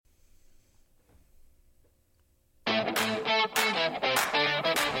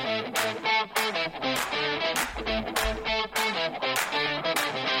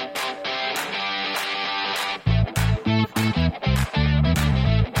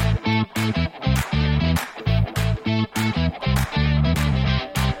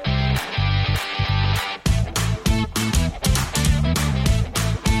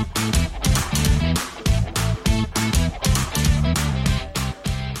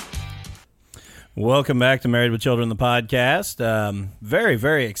Welcome back to Married with Children, the podcast. Very,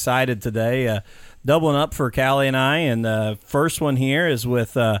 very excited today. Doubling up for Callie and I. And first one here is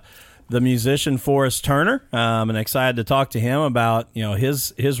with the musician Forrest Turner. And excited to talk to him about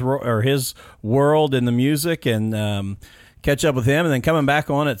his world in the music and catch up with him. And then coming back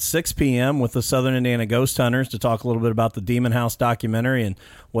on at 6 p.m. with the Southern Indiana Ghost Hunters to talk a little bit about the Demon House documentary and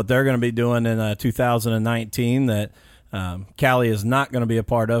what they're going to be doing in 2019 that Callie is not going to be a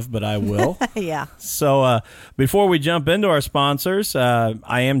part of, but I will. Yeah. So before we jump into our sponsors,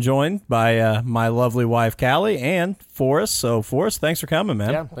 I am joined by my lovely wife, Callie, and Forrest. So, Forrest, thanks for coming,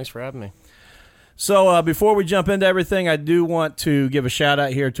 man. Yeah, thanks for having me. So before we jump into everything, I do want to give a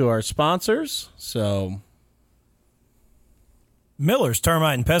shout-out here to our sponsors. So, Miller's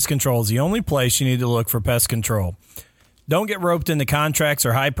Termite and Pest Control is the only place you need to look for pest control. Don't get roped into contracts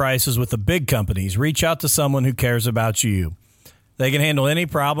or high prices with the big companies. Reach out to someone who cares about you. They can handle any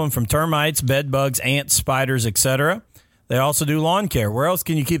problem from termites, bed bugs, ants, spiders, etc. They also do lawn care. Where else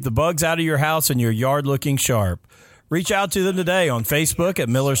can you keep the bugs out of your house and your yard looking sharp? Reach out to them today on Facebook at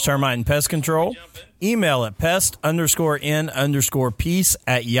Miller's Termite and Pest Control. Email at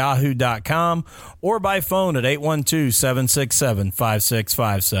pest_n_peace@yahoo.com or by phone at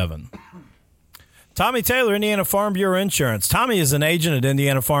 812-767-5657. Tommy Taylor, Indiana Farm Bureau Insurance. Tommy is an agent at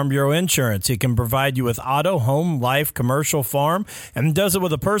Indiana Farm Bureau Insurance. He can provide you with auto, home, life, commercial, farm, and does it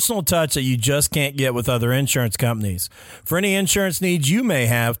with a personal touch that you just can't get with other insurance companies. For any insurance needs you may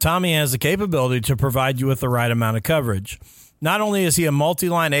have, Tommy has the capability to provide you with the right amount of coverage. Not only is he a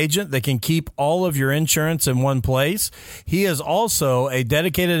multi-line agent that can keep all of your insurance in one place, he is also a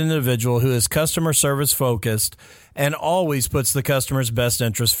dedicated individual who is customer service focused and always puts the customer's best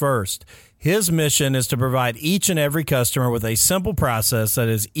interest first. His mission is to provide each and every customer with a simple process that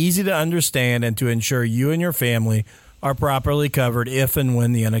is easy to understand and to ensure you and your family are properly covered if and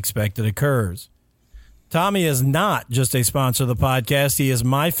when the unexpected occurs. Tommy is not just a sponsor of the podcast. He is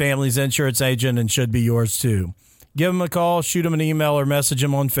my family's insurance agent and should be yours too. Give him a call, shoot him an email, or message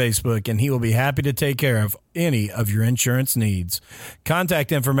him on Facebook, and he will be happy to take care of any of your insurance needs.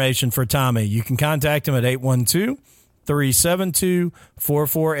 Contact information for Tommy. You can contact him at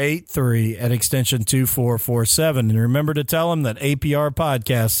 812-372-4483 at extension 2447. And remember to tell him that APR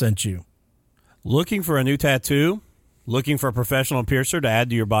Podcast sent you. Looking for a new tattoo? Looking for a professional piercer to add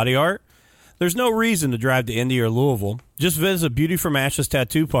to your body art? There's no reason to drive to Indy or Louisville. Just visit Beauty from Ashes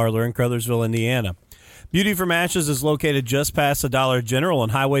Tattoo Parlor in Crothersville, Indiana. Beauty from Ashes is located just past the Dollar General on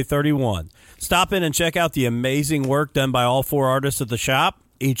Highway 31. Stop in and check out the amazing work done by all four artists at the shop.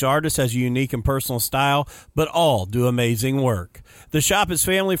 Each artist has a unique and personal style, but all do amazing work. The shop is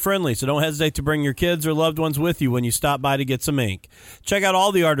family friendly, so don't hesitate to bring your kids or loved ones with you when you stop by to get some ink. Check out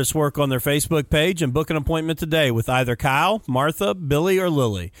all the artists' work on their Facebook page and book an appointment today with either Kyle, Martha, Billy, or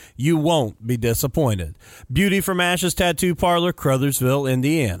Lily. You won't be disappointed. Beauty from Ashes Tattoo Parlor, Crothersville,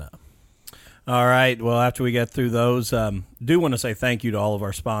 Indiana. All right. Well, after we get through those, do want to say thank you to all of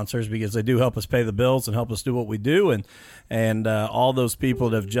our sponsors because they do help us pay the bills and help us do what we do, and all those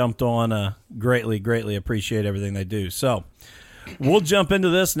people that have jumped on greatly appreciate everything they do. So we'll jump into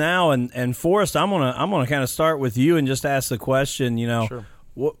this now, and Forrest, I'm gonna kind of start with you and just ask the question. Sure.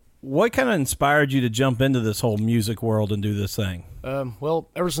 What kind of inspired you to jump into this whole music world and do this thing? Well,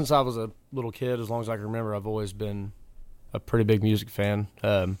 ever since I was a little kid, as long as I can remember, I've always been a pretty big music fan.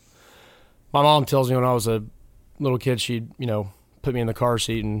 My mom tells me when I was a little kid, she'd, put me in the car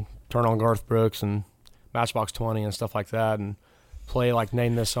seat and turn on Garth Brooks and Matchbox 20 and stuff like that and play,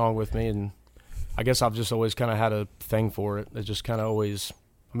 Name This Song with me. And I guess I've just always kind of had a thing for it. It just kind of always,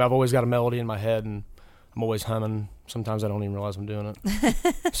 I've always got a melody in my head and I'm always humming. Sometimes I don't even realize I'm doing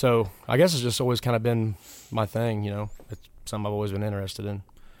it. So I guess it's just always kind of been my thing, It's something I've always been interested in.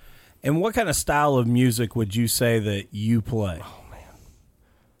 And what kind of style of music would you say that you play?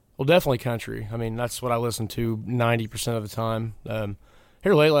 Well, definitely country. I mean, that's what I listen to 90% of the time.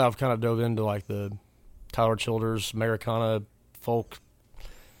 Here lately, I've kind of dove into the Tyler Childers, Americana, folk,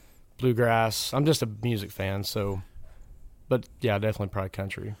 bluegrass. I'm just a music fan, but yeah, definitely probably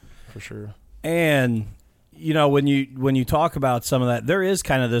country for sure. And when you talk about some of that, there is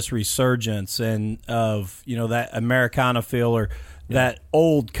kind of this resurgence of that Americana feel or that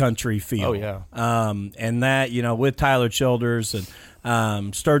old country feel. Oh, yeah. And that, with Tyler Childers and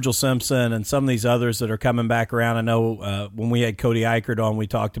Sturgill Simpson and some of these others that are coming back around. I know when we had Cody Eichert on, we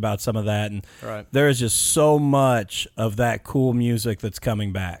talked about some of that. And right. there is just so much of that cool music that's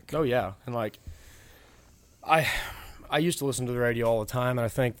coming back. Oh, yeah. And, like, I used to listen to the radio all the time, and I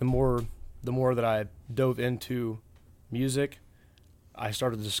think the more that I dove into music, I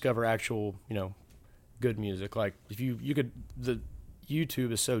started to discover actual, good music. Like, if you could, the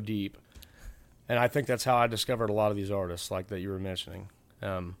YouTube is so deep, and I think that's how I discovered a lot of these artists, like that you were mentioning.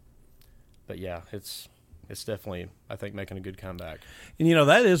 But yeah, it's definitely, I think, making a good comeback. And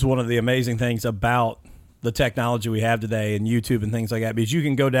that is one of the amazing things about the technology we have today and YouTube and things like that, because you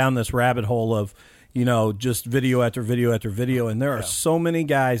can go down this rabbit hole of just video after video after video, and there are so many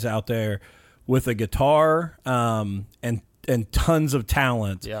guys out there with a guitar and tons of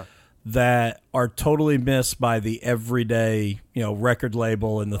talent that are totally missed by the everyday, record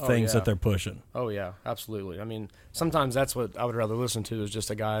label and the things that they're pushing. Oh, yeah, absolutely. I mean, sometimes that's what I would rather listen to, is just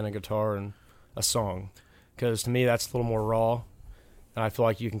a guy and a guitar and a song, because to me that's a little more raw, and I feel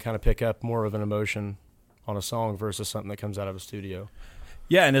like you can kind of pick up more of an emotion on a song versus something that comes out of a studio.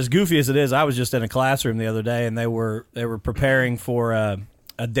 Yeah, and as goofy as it is, I was just in a classroom the other day, and they were preparing for a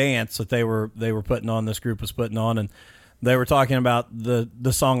dance that they were putting on. This group was putting on, and they were talking about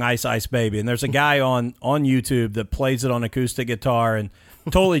the song "Ice Ice Baby." And there's a guy on YouTube that plays it on acoustic guitar and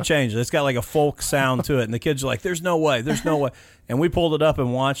totally changed it. It's got like a folk sound to it, and the kids are like, "There's no way, there's no way." And we pulled it up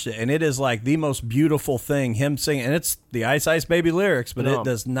and watched it, and it is like the most beautiful thing. Him singing, and it's the "Ice Ice Baby" lyrics, but it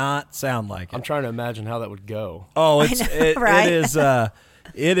does not sound like it. I'm trying to imagine how that would go. Oh,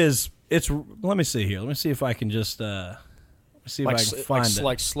 it is. It's. Let me see here. Let me see if I can just see if I can find it.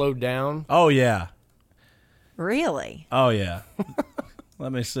 Like slowed down. Oh yeah. Really? Oh yeah.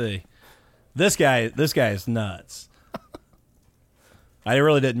 Let me see. This guy is nuts. I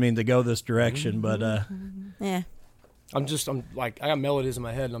really didn't mean to go this direction, but yeah. I'm like, I got melodies in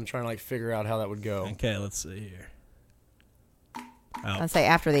my head, and I'm trying to like figure out how that would go. Okay, let's see here. I'll say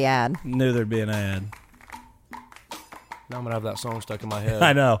after the ad. Knew there'd be an ad. Now I'm gonna have that song stuck in my head.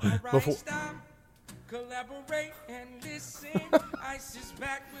 I know. Before.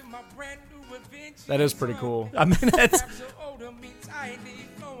 That is pretty cool. I mean, that's.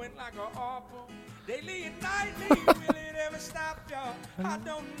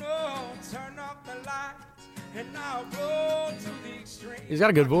 He's got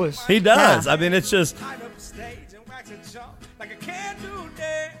a good voice. He does. I mean, it's just.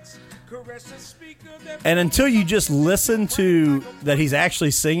 And until you just listen to that he's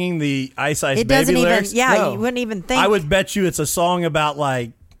actually singing the Ice Ice Baby lyrics, you wouldn't even think. I would bet you it's a song about,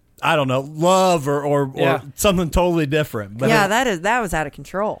 like, I don't know, love or something totally different. But that was out of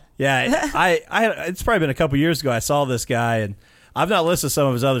control. Yeah, I it's probably been a couple years ago I saw this guy, and I've not listened to some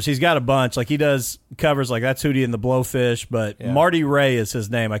of his others. He's got a bunch. Like, he does covers like That's Hootie and the Blowfish, but Marty Ray is his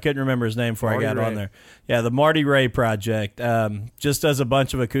name. I couldn't remember his name before I got on there. Yeah, the Marty Ray Project just does a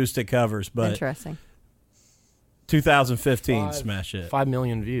bunch of acoustic covers. But interesting. 2015 smash hit. 5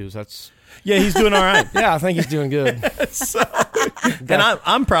 million views. That's he's doing all right. Yeah, I think he's doing good. And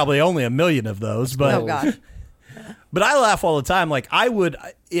I'm probably only 1 million of those. But oh gosh. But I laugh all the time. Like, I would,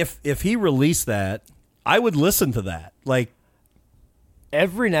 if he released that, I would listen to that. Like,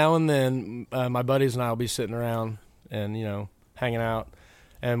 every now and then, my buddies and I will be sitting around and, hanging out,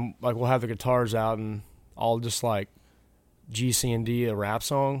 and like we'll have the guitars out, and I'll just like GC and D a rap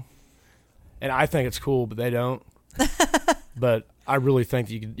song, and I think it's cool, but they don't. But I really think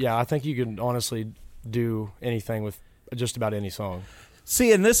you could. Yeah, I think you could honestly do anything with just about any song.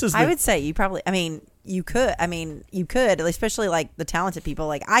 See, and this is. I would say you probably. I mean, you could. You could, especially like the talented people.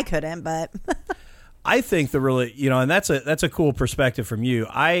 Like, I couldn't, but. I think the really, and that's a cool perspective from you.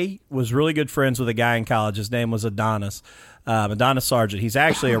 I was really good friends with a guy in college. His name was Adonis Sargent. He's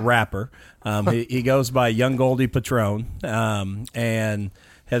actually a rapper. He goes by Young Goldie Patron, and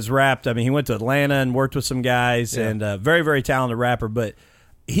has rapped. I mean, he went to Atlanta and worked with some guys, and very, very talented rapper. But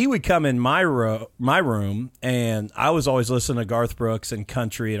he would come in my room, and I was always listening to Garth Brooks and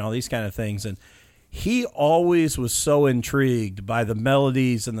country and all these kind of things, and he always was so intrigued by the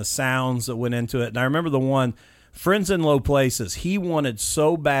melodies and the sounds that went into it. And I remember the one, Friends in Low Places, he wanted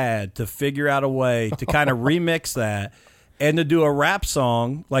so bad to figure out a way to kind of remix that and to do a rap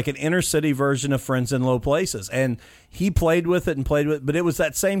song, like an inner city version of Friends in Low Places. And he played with it, but it was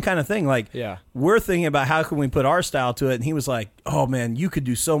that same kind of thing. Like, we're thinking about how can we put our style to it, and he was like, oh man, you could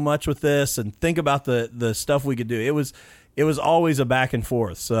do so much with this, and think about the stuff we could do. It was always a back and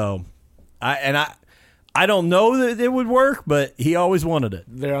forth. So I don't know that it would work, but he always wanted it.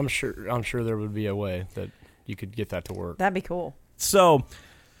 I'm sure there would be a way that you could get that to work. That'd be cool. So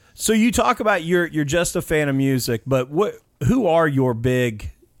you talk about you're just a fan of music, but who are your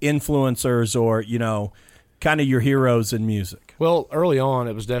big influencers or, kind of your heroes in music? Well, early on,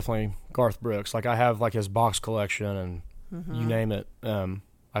 it was definitely Garth Brooks. Like, I have like his box collection, and you name it.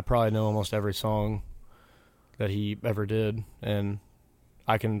 I probably know almost every song that he ever did, and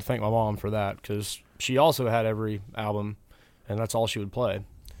I can thank my mom for that because she also had every album, and that's all she would play.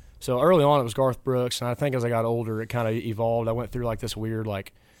 So early on, it was Garth Brooks, and I think as I got older, it kind of evolved. I went through like this weird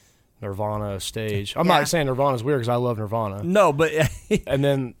like Nirvana stage. I'm not saying Nirvana's weird because I love Nirvana. No, but and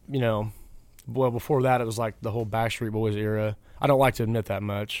then before that, it was like the whole Backstreet Boys era. I don't like to admit that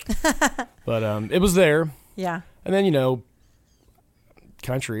much, but it was there. Yeah. And then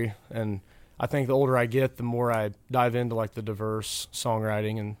country, and I think the older I get, the more I dive into like the diverse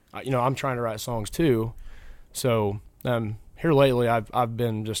songwriting, and I'm trying to write songs too. So here lately, I've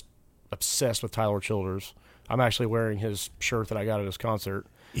been just obsessed with Tyler Childers. I'm actually wearing his shirt that I got at his concert.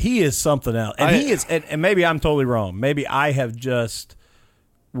 He is something else, and he is. And maybe I'm totally wrong. Maybe I have just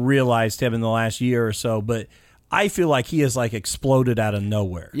realized him in the last year or so, but I feel like he has like exploded out of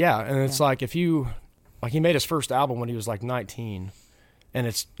nowhere. Yeah, and it's like he made his first album when he was like 19, and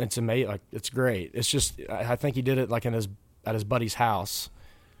it's amazing. Like, it's great. It's just I think he did it like at his buddy's house.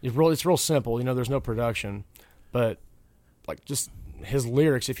 It's real simple. There's no production, but like just his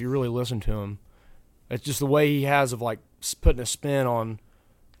lyrics, if you really listen to him, it's just the way he has of like putting a spin on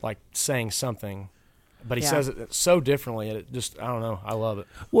like saying something, but he says it so differently, and it just, I don't know, I love it.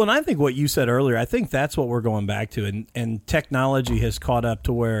 Well, and I think what you said earlier, I think that's what we're going back to, and technology has caught up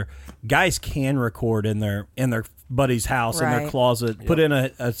to where guys can record in their buddy's house, in their closet, put in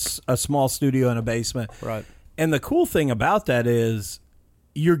a small studio in a basement. Right. And the cool thing about that is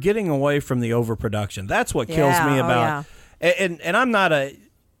you're getting away from the overproduction. That's what kills me about and I'm not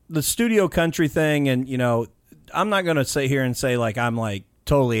the studio country thing, and I'm not going to sit here and say like I'm like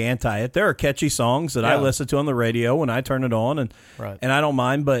totally anti it. There are catchy songs that I listen to on the radio when I turn it on, and I don't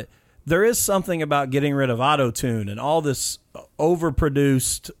mind, but there is something about getting rid of auto-tune and all this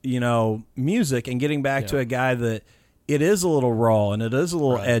overproduced, music, and getting back to a guy that it is a little raw and it is a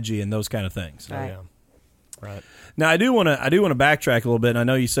little edgy and those kind of things. Right. Right. Now I do want to backtrack a little bit. And I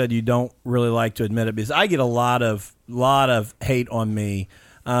know you said you don't really like to admit it because I get a lot of hate on me.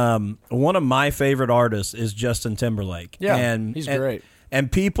 One of my favorite artists is Justin Timberlake. Yeah, and he's great. And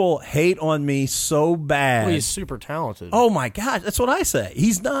people hate on me so bad. Well, he's super talented. Oh my God, that's what I say.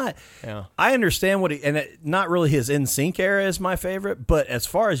 He's not. Yeah. I understand not really his NSYNC era is my favorite, but as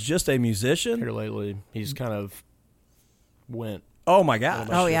far as just a musician, here lately, he's kind of went. Oh my God.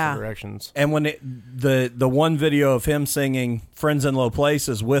 Oh yeah. Directions. And when the one video of him singing "Friends in Low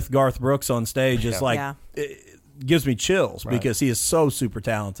Places" with Garth Brooks on stage is it gives me chills because he is so super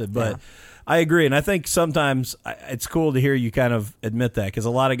talented. But I agree, and I think sometimes it's cool to hear you kind of admit that because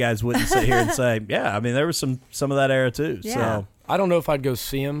a lot of guys wouldn't sit here and say, "Yeah, I mean, there was some of that era too." Yeah. So I don't know if I'd go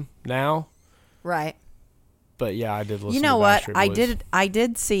see him now. Right. But yeah, I did listen. You know to what? Backstreet Boys. I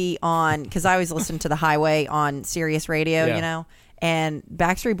did see on, because I always listen to the Highway on Sirius Radio, and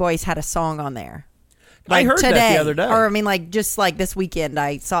Backstreet Boys had a song on there. I heard today, that the other day. or I mean, like just like this weekend,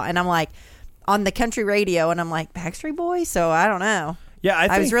 I saw, and I'm like on the country radio, and I'm like Backstreet Boys. So I don't know. Yeah,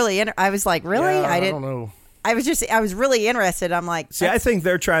 I was really. I was like, really? Yeah, I don't know. I was really interested. I'm like, see, I think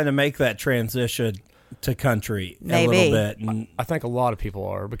they're trying to make that transition to country a little bit. And I think a lot of people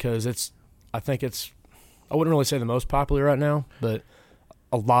are because I wouldn't really say the most popular right now, but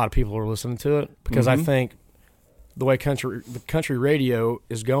a lot of people are listening to it because I think the way the country radio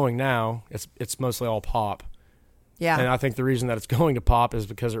is going now, it's mostly all pop. Yeah. And I think the reason that it's going to pop is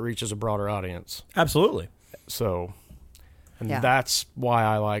because it reaches a broader audience. Absolutely. So, that's why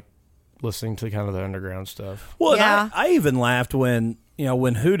I like listening to kind of the underground stuff. Well, and I even laughed when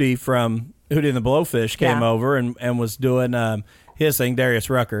Hootie from Hootie and the Blowfish came over and was doing his thing, Darius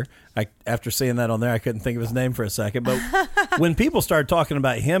Rucker. After seeing that on there, I couldn't think of his name for a second. But when people started talking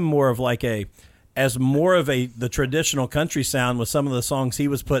about him more of like the traditional country sound with some of the songs he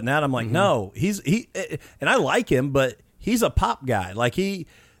was putting out, I'm like, no, he and I like him, but he's a pop guy. Like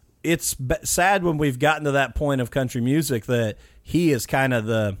it's sad when we've gotten to that point of country music that he is kind of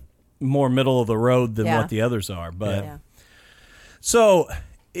the more middle of the road than what the others are. But so,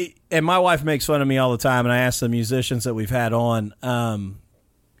 and my wife makes fun of me all the time, and I ask the musicians that we've had on,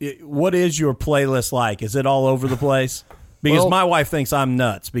 what is your playlist like? Is it all over the place? Because my wife thinks I'm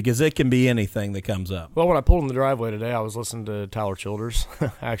nuts because it can be anything that comes up. Well, when I pulled in the driveway today, I was listening to Tyler Childers,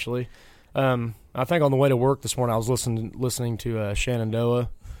 actually. I think on the way to work this morning, I was listening to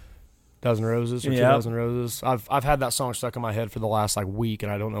Shenandoah, Dozen Roses, or 2,000 Roses. I've had that song stuck in my head for the last week,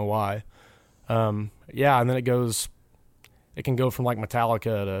 and I don't know why. And then it goes it can go from like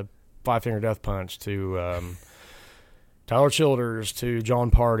Metallica to Five Finger Death Punch to Tyler Childers to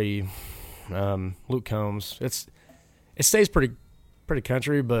John Party, Luke Combs. It stays pretty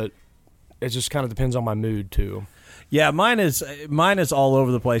country, but it just kind of depends on my mood too. Yeah, mine is all over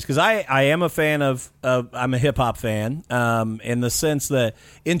the place because I am a fan of I'm a hip hop fan in the sense that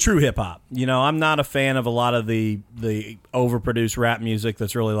in true hip hop, I'm not a fan of a lot of the overproduced rap music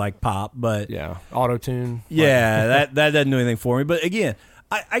that's really like pop, but yeah, auto tune. Yeah, that doesn't do anything for me. But again,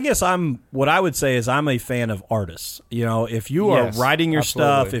 I guess what I would say is I'm a fan of artists. If you are writing your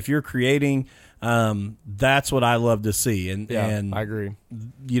stuff, if you're creating. That's what I love to see, and I agree.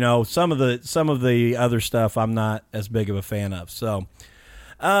 Some of the other stuff I'm not as big of a fan of. So,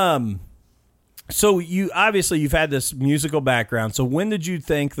 so you've had this musical background. So when did you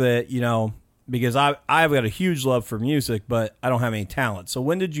think that because I've got a huge love for music, but I don't have any talent. So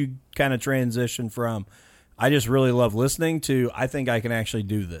when did you kind of transition from I just really love listening to I think I can actually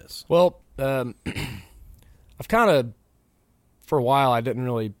do this? Well, I've kind of for a while I didn't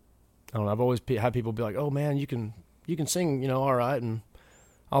really. I don't know. I've always had people be like, "Oh man, you can sing, all right." And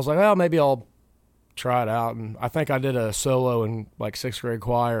I was like, "Well, maybe I'll try it out." And I think I did a solo in like 6th grade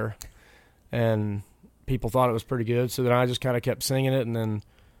choir, and people thought it was pretty good. So then I just kind of kept singing it, and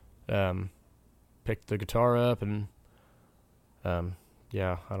then picked the guitar up, and I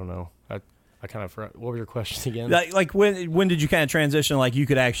don't know. I kind of forgot. What was your question again? Like when did you kind of transition? Like you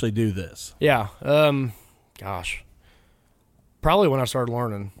could actually do this? Yeah. Gosh. Probably when I started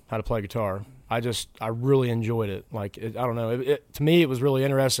learning how to play guitar. I really enjoyed it. Like, I don't know. To me, it was really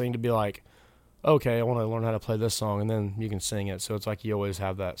interesting to be like, okay, I want to learn how to play this song, and then you can sing it. So it's like you always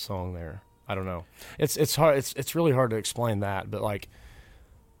have that song there. I don't know. It's hard. It's really hard to explain that, but like,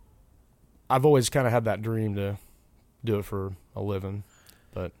 I've always kind of had that dream to do it for a living.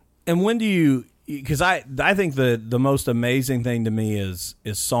 And when do you? Because I think the most amazing thing to me is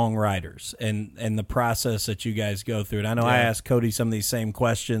songwriters and the process that you guys go through. And I know I asked Cody some of these same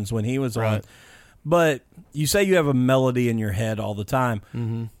questions when he was on, but you say you have a melody in your head all the time.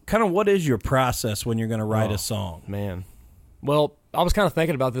 Mm-hmm. Kind of what is your process when you're going to write a song? Man, well, I was kind of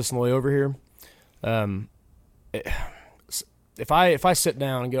thinking about this on the way over here. If I sit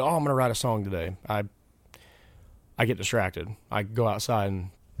down and go, I'm going to write a song today, I get distracted. I go outside and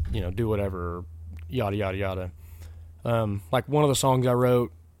do whatever. Yada yada yada. Like one of the songs I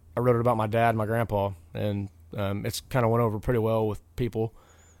wrote it about my dad and my grandpa, and it's kind of went over pretty well with people.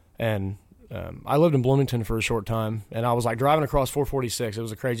 And I lived in Bloomington for a short time, and I was like driving across 446. It was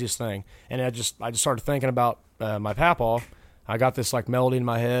the craziest thing, and I just started thinking about my papaw. I got this like melody in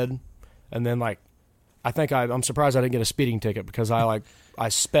my head, and then like I'm surprised I didn't get a speeding ticket because I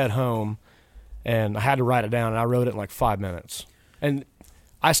sped home, and I had to write it down, and I wrote it in like 5 minutes, and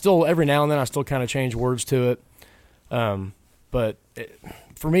I still, every now and then, I still kind of change words to it. But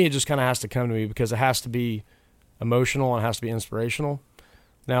for me, it just kind of has to come to me because it has to be emotional and it has to be inspirational.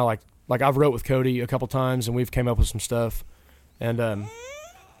 Now, like I've wrote with Cody a couple times and we've came up with some stuff. And,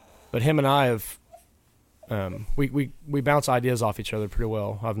 but him and I have, we bounce ideas off each other pretty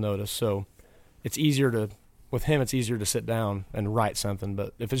well, I've noticed. So it's easier with him, it's easier to sit down and write something.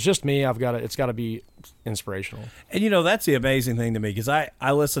 But if it's just me, it's got to be inspirational. And, that's the amazing thing to me because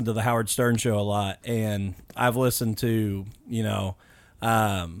I listen to the Howard Stern show a lot, and I've listened to,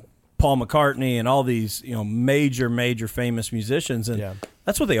 Paul McCartney and all these, major famous musicians, and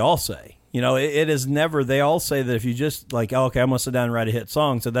that's what they all say. It is never, they all say that if you just like, okay, I'm going to sit down and write a hit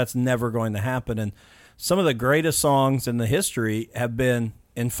song, so that's never going to happen. And some of the greatest songs in the history have been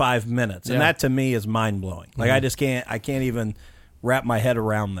in 5 minutes, and that to me is mind blowing. Like I can't even wrap my head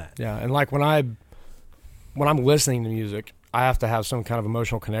around that. Yeah, and like when I'm listening to music, I have to have some kind of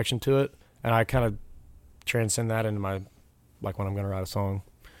emotional connection to it, and I kind of transcend that into my like when I'm going to write a song.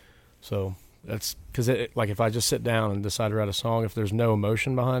 So that's because like if I just sit down and decide to write a song, if there's no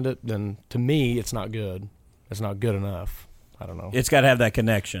emotion behind it, then to me it's not good. It's not good enough. I don't know. It's got to have that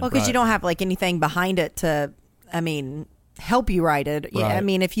connection. Well, because you don't have like anything behind it to, help you write it. Right. I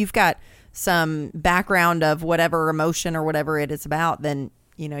mean, if you've got some background of whatever emotion or whatever it is about, then,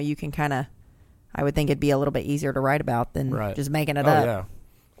 you can kind of, I would think it'd be a little bit easier to write about than just making it up. Yeah.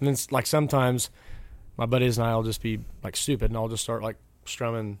 And then like sometimes my buddies and I will just be like stupid and I'll just start like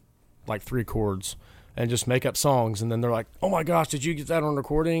strumming like 3 chords and just make up songs. And then they're like, oh my gosh, did you get that on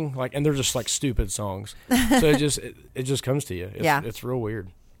recording? Like, and they're just like stupid songs. So it just comes to you. It's real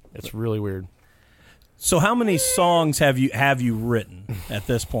weird. It's really weird. So how many songs have you written at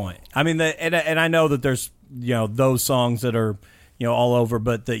this point? I mean, and I know that there's those songs that are all over,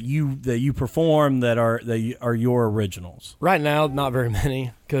 but that you perform that are your originals. Right now, not very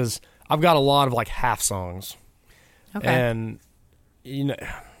many because I've got a lot of like half songs. Okay. And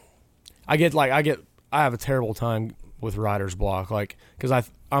I have a terrible time with writer's block, like, because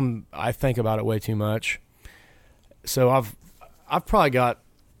I think about it way too much. So I've probably got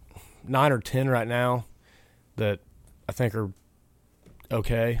 9 or 10 right now that I think are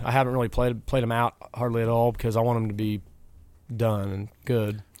okay. I haven't really played them out hardly at all because I want them to be done and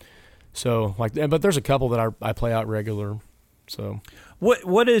good. So but there's a couple that I play out regular. So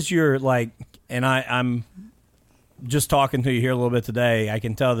what is your like? And I'm just talking to you here a little bit today. I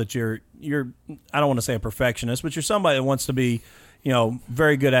can tell that you're I don't want to say a perfectionist, but you're somebody that wants to be,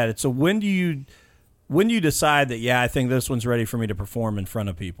 very good at it. So when do you decide that I think this one's ready for me to perform in front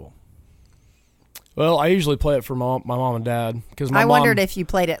of people? Well, I usually play it for my mom and dad because I wondered if you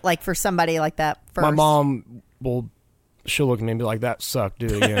played it like for somebody like that first. My mom she'll look at me and be like, "That sucked, do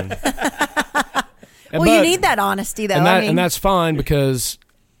it again." You need that honesty though. And that's fine because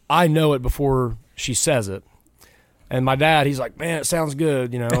I know it before she says it. And my dad, he's like, "Man, it sounds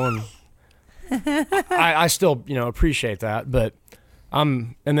good," and I still, appreciate that. But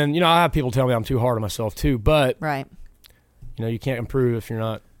and then, I have people tell me I'm too hard on myself too. But right, you can't improve if you're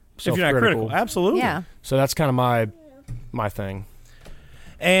not self-critical. If you're not critical, absolutely. Yeah. So that's kind of my thing.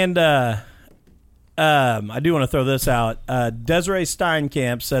 And I do want to throw this out. Desiree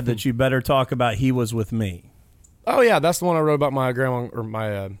Steinkamp said that you better talk about "He Was With Me." Oh yeah, that's the one I wrote about my grandma or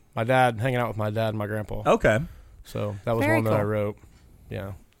my dad, hanging out with my dad and my grandpa. Okay. So that was Very one that cool. I wrote.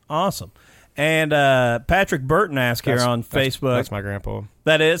 Yeah. Awesome. And Patrick Burton asked here on Facebook. That's my grandpa.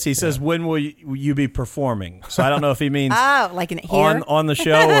 That is. He says, when will you be performing? So I don't know if he means like here? on the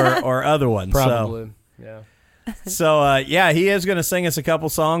show or other ones. Probably. Yeah. So, he is going to sing us a couple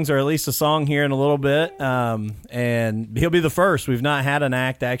songs, or at least a song here in a little bit. And he'll be the first. We've not had an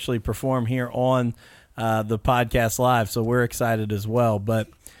act actually perform here on the podcast live, so we're excited as well. But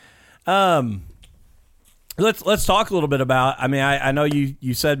let's talk a little bit about, I know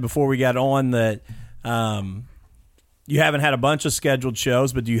you said before we got on that you haven't had a bunch of scheduled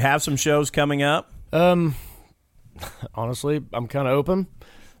shows, but do you have some shows coming up? Honestly, I'm kind of open.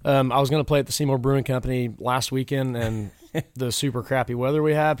 I was going to play at the Seymour Brewing Company last weekend, and the super crappy weather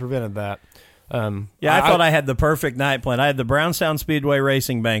we had prevented that. I thought I had the perfect night planned. I had the Brownstown Speedway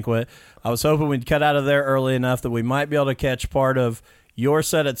Racing Banquet. I was hoping we'd cut out of there early enough that we might be able to catch part of your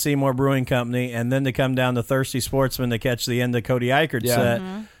set at Seymour Brewing Company, and then to come down to Thirsty Sportsman to catch the end of Cody Eichert's set.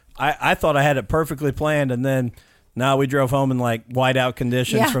 Mm-hmm. I thought I had it perfectly planned, and then we drove home in like whiteout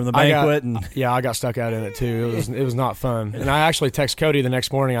conditions from the banquet. I got stuck out in it too. It was not fun. And I actually texted Cody the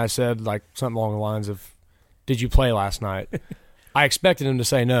next morning. I said like something along the lines of, "Did you play last night?" I expected him to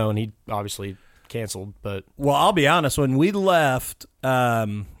say no, and he obviously canceled. But I'll be honest. When we left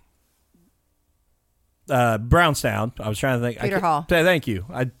Brownstown, I was trying to think. Peter Hall. Thank you.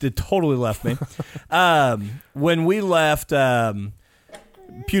 It totally left me. When we left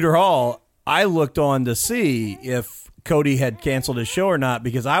Peter Hall, I looked on to see if Cody had canceled his show or not,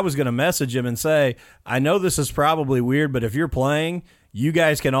 because I was going to message him and say, "I know this is probably weird, but if you're playing, you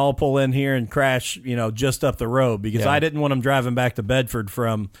guys can all pull in here and crash, just up the road," because I didn't want him driving back to Bedford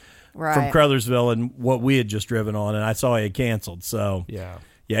from Crothersville and what we had just driven on, and I saw he had canceled. So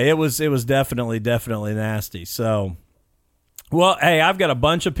it was definitely nasty. So, well, hey, I've got a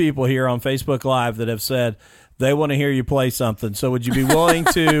bunch of people here on Facebook Live that have said they want to hear you play something. So would you be willing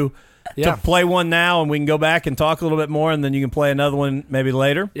to play one now, and we can go back and talk a little bit more, and then you can play another one maybe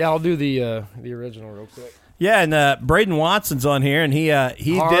later? Yeah, I'll do the original real quick. Yeah, and Braden Watson's on here, and he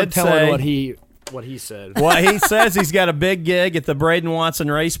did say what he said. Well, he says he's got a big gig at the Braden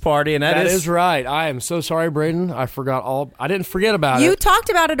Watson race party, and that is right. I am so sorry, Braden. I didn't forget about it. You talked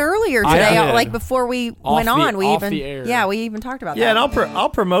about it earlier today, like before we went on. We even talked about that. Yeah, and I'll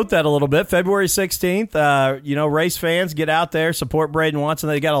promote that a little bit. February 16th, race fans, get out there, support Braden Watson.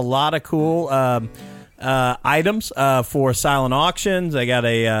 They got a lot of cool items for silent auctions. They got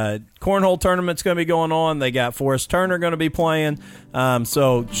a cornhole tournament's going to be going on. They got Forrest Turner going to be playing.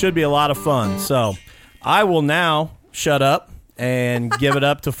 So it should be a lot of fun. So I will now shut up and give it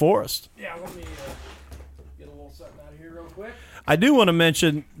up to Forrest. Yeah, let me get a little something out of here real quick. I do want to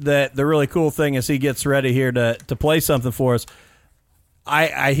mention that the really cool thing is he gets ready here to play something for us.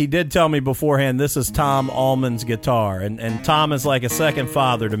 He did tell me beforehand this is Tom Allman's guitar, and Tom is like a second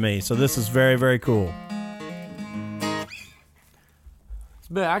father to me, so this is very, very cool.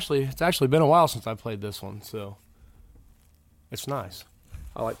 It's actually been a while since I played this one, so it's nice.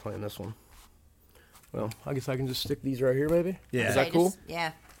 I like playing this one. Well, I guess I can just stick these right here, maybe? Yeah. Is that cool?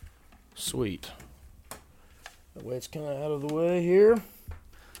 Yeah. Sweet. That way it's kind of out of the way here.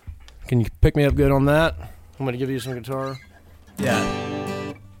 Can you pick me up good on that? I'm going to give you some guitar. Yeah.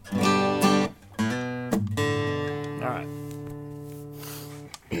 All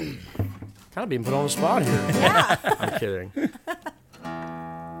Kind of being put on the spot here. Yeah. I'm kidding.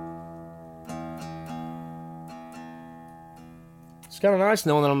 It's kind of nice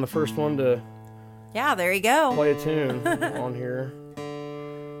knowing that I'm the first one to Yeah, there you go. play a tune on here.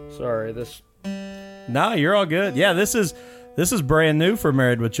 Sorry, this. No, you're all good. Yeah, this is brand new for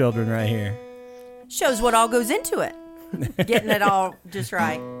Married with Children right here. Shows what all goes into it. Getting it all just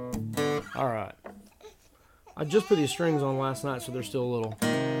right. All right. I just put these strings on last night, so they're still a little.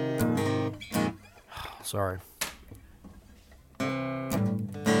 Sorry.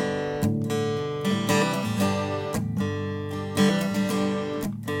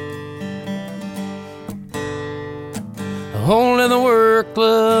 Holding the work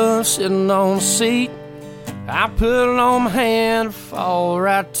glove, sitting on the seat. I put it on my hand, fall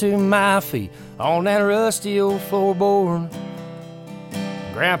right to my feet. On that rusty old floorboard,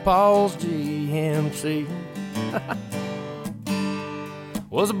 Grandpa's GMC.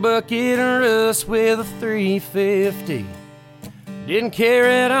 Was a bucket of rust with a 350. Didn't care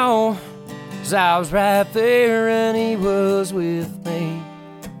at all, 'cause I was right there and he was with me.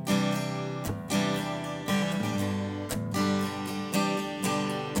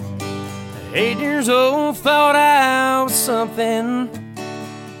 At 8 years old, thought I was something,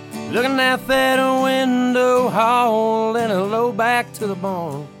 looking out that window, hauling a load back to the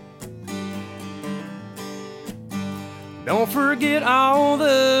barn. Don't forget all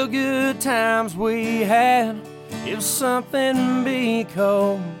the good times we had. It was something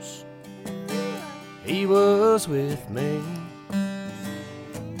because he was with me.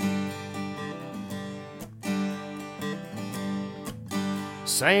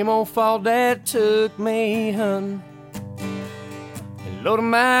 Same old fault Dad took me hunting. He loaded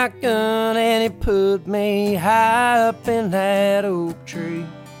my gun and he put me high up in that oak tree.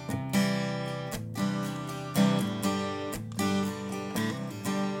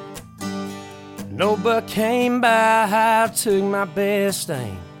 No buck came by, I took my best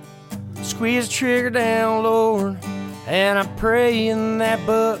aim, squeezed the trigger down, Lord, and I prayed and that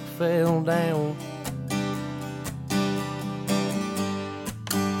buck fell down.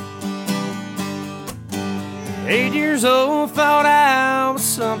 At 8 years old, thought I was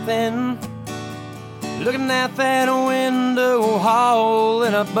something, looking out that window,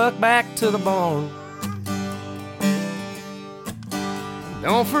 hauling a buck back to the barn.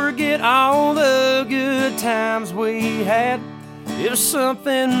 Don't forget all the good times we had. It was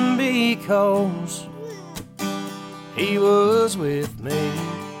something because he was with me.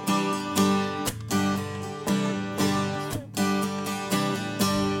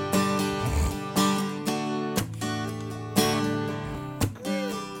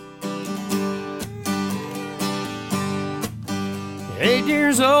 At 8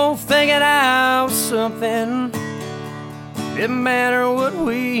 years old, thinking I was something. Didn't matter what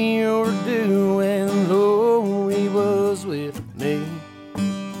we were doing, Lord, he was with me.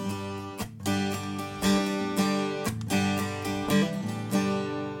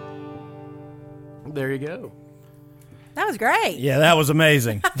 There you go. That was great. Yeah, that was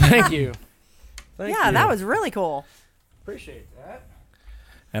amazing. Thank you. Thank Yeah, you. that was really cool. Appreciate that.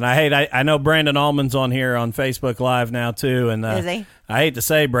 And I know Brandon Allman's on here on Facebook Live now too, and Is he? I hate to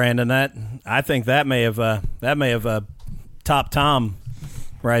say, Brandon, I think that may have top Tom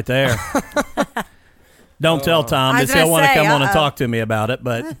right there. Don't tell Tom because he'll want to come on and talk to me about it.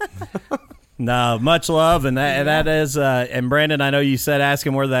 But no, much love, and that is and Brandon, I know you said ask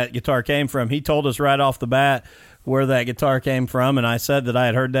him where that guitar came from. He told us right off the bat where that guitar came from, and I said that I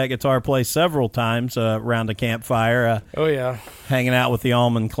had heard that guitar play several times around a campfire. Oh yeah, hanging out with the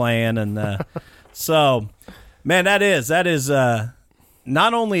Allman clan, and so, man, that is.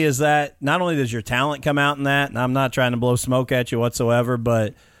 Not only does your talent come out in that, and I'm not trying to blow smoke at you whatsoever,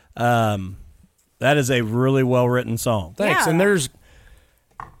 but that is a really well written song. Thanks. Yeah. And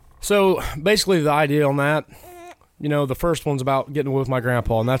so basically the idea on that, the first one's about getting with my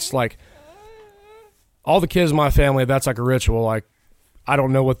grandpa, and that's like all the kids in my family. That's like a ritual. Like I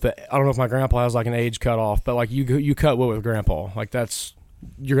don't know if my grandpa has like an age cutoff, but like you cut wood with grandpa. Like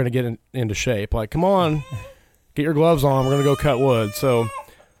you're gonna get into shape. Like come on. Get your gloves on, we're going to go cut wood. So,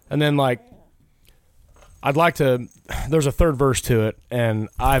 and then like, there's a third verse to it, and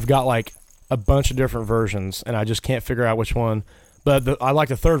I've got like a bunch of different versions, and I just can't figure out which one. But I'd like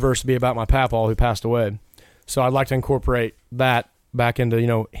the third verse to be about my papaw who passed away. So I'd like to incorporate that back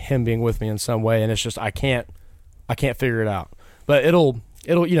into, him being with me in some way, and it's just, I can't figure it out. But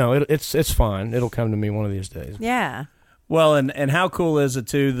it's fine. It'll come to me one of these days. Yeah. Well, and how cool is it,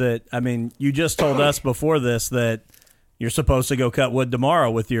 too, that, I mean, you just told us before this that you're supposed to go cut wood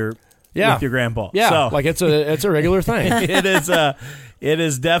tomorrow with your with your grandpa. Yeah, so, like it's a regular thing. It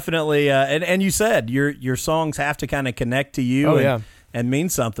is definitely, and you said your songs have to kind of connect to you and mean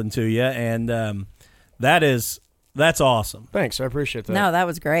something to you, and that's awesome. Thanks, I appreciate that. No, that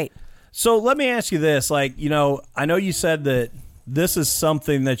was great. So let me ask you this, I know you said that this is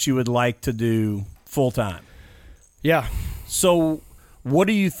something that you would like to do full time. Yeah. So what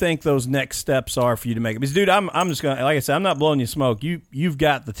do you think those next steps are for you to make it? Because, dude, I'm just going to, like I said, I'm not blowing you smoke. You've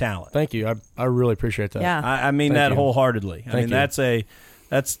got the talent. Thank you. I really appreciate that. Yeah. I mean that wholeheartedly. I mean,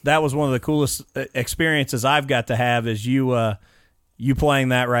 that was one of the coolest experiences I've got to have is you playing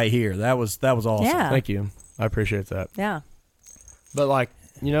that right here. That was awesome. Yeah. Thank you. I appreciate that. Yeah. But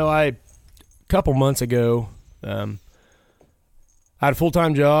a couple months ago, I had a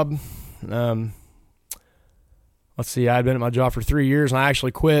full-time job. Let's see, I had been at my job for 3 years, and I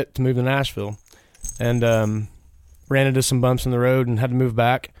actually quit to move to Nashville, and ran into some bumps in the road and had to move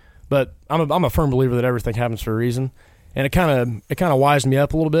back. But I'm a firm believer that everything happens for a reason, and it kind of wised me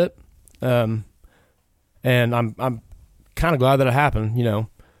up a little bit, and I'm kind of glad that it happened.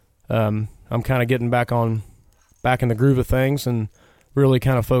 I'm kind of getting back in the groove of things, and really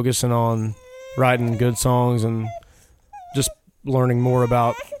kind of focusing on writing good songs and just learning more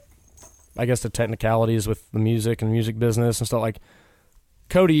about, I guess, the technicalities with the music and music business and stuff. Like,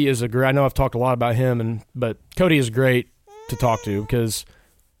 Cody is I know I've talked a lot about him, but Cody is great to talk to because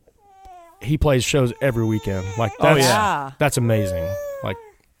he plays shows every weekend. Like, that's amazing. Like,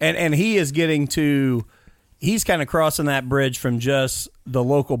 and he is getting to, he's kind of crossing that bridge from just the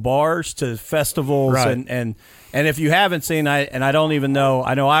local bars to festivals, right. And if you haven't seen, I don't even know.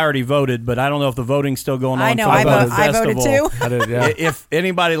 I know I already voted, but I don't know if the voting's still going on. I know. For the I voted too. I did, yeah. If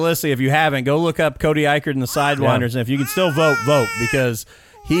anybody listening, if you haven't, go look up Cody Eichert and the Sidewinders, and if you can still vote because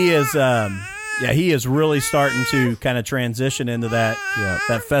he is, he is really starting to kind of transition into that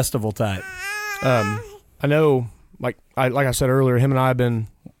festival type. I know, like I said earlier, him and I have been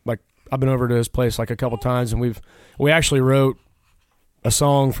I've been over to his place a couple times, and we actually wrote a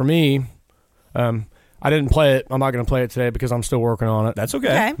song for me. I didn't play it. I'm not going to play it today because I'm still working on it. That's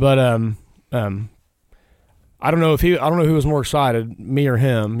okay. But I don't know who was more excited, me or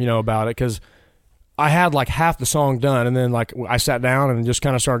him, about it, because I had half the song done, and then I sat down and just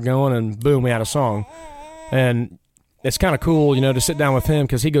kind of started going, and boom, we had a song. And it's kind of cool, to sit down with him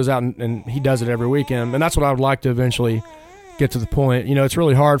because he goes out and he does it every weekend, and that's what I would like to eventually get to the point. It's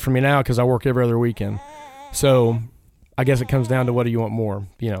really hard for me now because I work every other weekend. So I guess it comes down to what do you want more,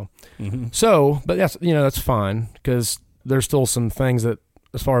 Mm-hmm. So, but that's fine because there's still some things that,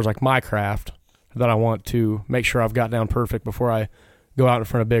 as far as my craft, that I want to make sure I've got down perfect before I go out in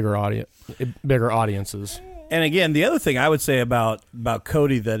front of bigger audiences. And again, the other thing I would say about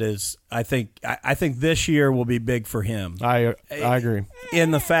Cody that is, I think this year will be big for him. I agree. In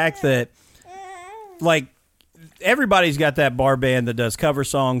the fact that, everybody's got that bar band that does cover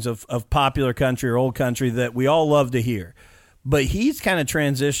songs of popular country or old country that we all love to hear. But he's kind of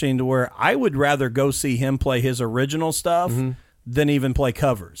transitioning to where I would rather go see him play his original stuff than even play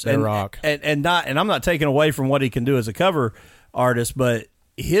covers. They rock. And I'm not taking away from what he can do as a cover artist, but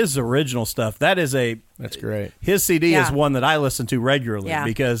his original stuff, that's great. His CD is one that I listen to regularly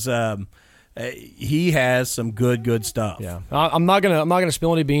because he has some good stuff. Yeah. I'm not gonna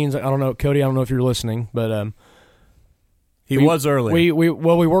spill any beans. I don't know, Cody, I don't know if you're listening, but he was early. We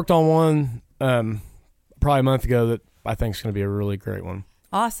worked on one probably a month ago that I think is going to be a really great one.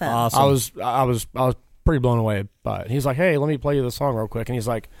 Awesome. I was pretty blown away by it. He's like, "Hey, let me play you the song real quick," and he's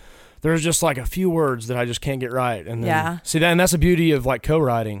like, "There's just a few words that I just can't get right." And then, and that's the beauty of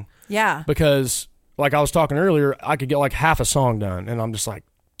co-writing. Yeah. Because I was talking earlier, I could get half a song done, and I'm just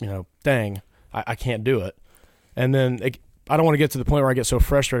dang, I can't do it. And then I don't want to get to the point where I get so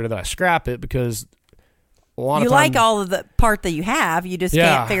frustrated that I scrap it because. You like all of the part that you have, you just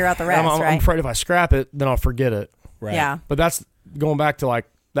can't figure out the rest, right? I'm afraid if I scrap it, then I'll forget it. Right. Yeah. But that's going back to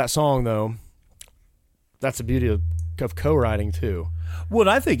that song though. That's the beauty of co-writing too. Well,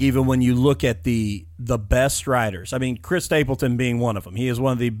 I think even when you look at the best writers, I mean, Chris Stapleton being one of them, he is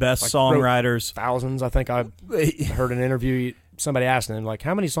one of the best songwriters. Thousands. I think I heard an interview. Somebody asked him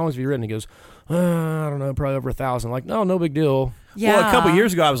how many songs have you written? He goes, I don't know, probably over 1,000. No big deal. Yeah. Well, a couple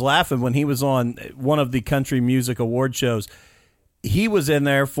years ago, I was laughing when he was on one of the country music award shows. He was in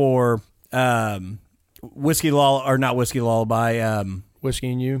there for Whiskey and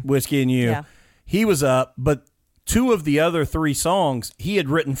You. Yeah. He was up, but 2 of the other 3 songs he had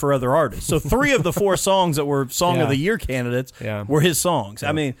written for other artists. So 3 of the 4 songs that were Song of the Year candidates were his songs. Yeah.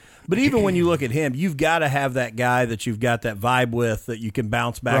 I mean, but even when you look at him, you've got to have that guy that you've got that vibe with, that you can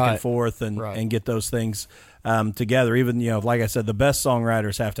bounce back and forth and get those things together. Even, like I said, the best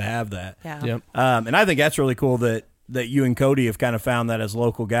songwriters have to have that. Yeah. Yep. And I think that's really cool that you and Cody have kind of found that as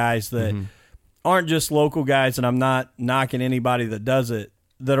local guys that aren't just local guys, and I'm not knocking anybody that does it,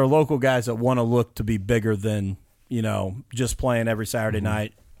 that are local guys that want to look to be bigger than, just playing every Saturday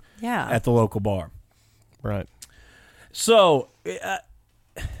night at the local bar. Right. So,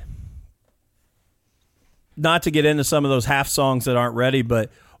 not to get into some of those half songs that aren't ready, but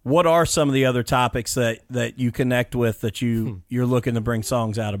what are some of the other topics that you connect with that you're looking to bring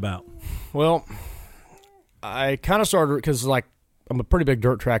songs out about? Well, I kind of started because I'm a pretty big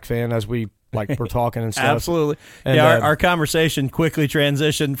dirt track fan, as we're talking and stuff. Absolutely. And, our conversation quickly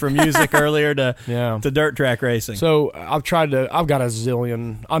transitioned from music earlier to dirt track racing. So I've got a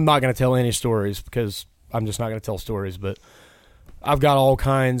zillion. I'm not going to tell any stories because I'm just not going to tell stories, but I've got all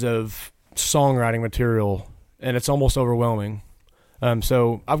kinds of songwriting material, and it's almost overwhelming.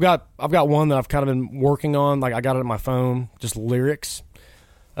 So I've got one that I've kind of been working on. I got it on my phone, just lyrics.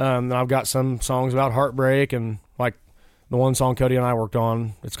 And I've got some songs about heartbreak, and the one song Cody and I worked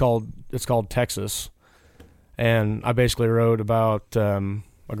on, it's called Texas. And I basically wrote about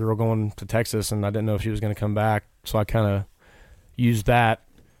a girl going to Texas, and I didn't know if she was going to come back, so I kind of used that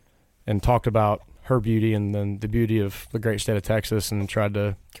and talked about her beauty and then the beauty of the great state of Texas, and tried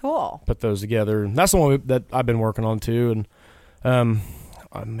to put those together. And that's the one that I've been working on too. And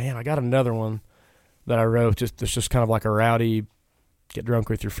I got another one that I wrote. It's just kind of like a rowdy, get drunk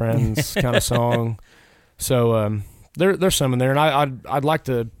with your friends kind of song. So there's some in there, and I'd like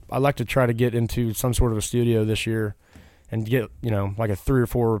to try to get into some sort of a studio this year and get a 3 or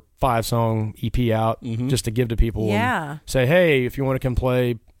 4 or 5 song EP out just to give to people. Yeah. And say, hey, if you want to come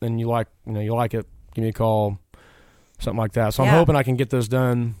play and you like it, give me a call, something like that. So I'm hoping I can get those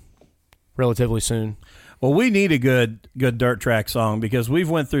done relatively soon. Well, we need a good dirt track song because we've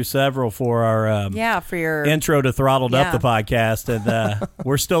went through several for our for your intro to Throttled Up the podcast, and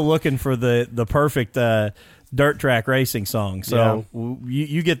we're still looking for the perfect dirt track racing song. So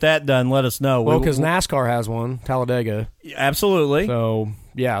you get that done, let us know. Well, because NASCAR has one, Talladega. Absolutely. So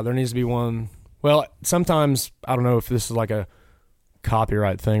there needs to be one. Well, sometimes I don't know if this is like a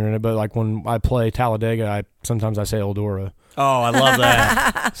copyright thing or anything, but when I play Talladega, sometimes I say Eldora. Oh, I love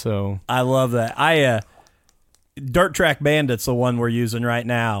that. So I love that. Dirt Track Bandit's the one we're using right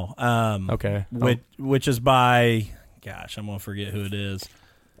now. Okay. Which is by, gosh, I'm gonna forget who it is.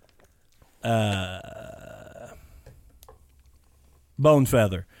 Bone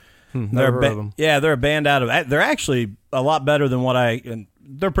Feather. Never heard of them. Yeah, they're a band out of. They're actually a lot better than and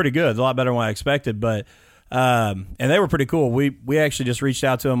they're pretty good. A lot better than what I expected, but. And they were pretty cool. We actually just reached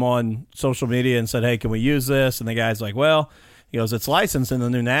out to them on social media and said, hey, can we use this? And the guy's like, well, he goes, it's licensed in the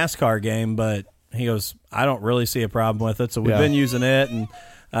new NASCAR game, but he goes, I don't really see a problem with it. So we've been using it, and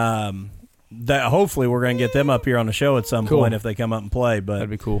hopefully we're going to get them up here on the show at some point if they come up and play. But that'd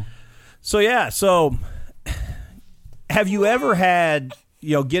be cool. So have you ever had,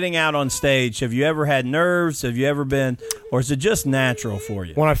 getting out on stage, have you ever had nerves? Have you ever been, or is it just natural for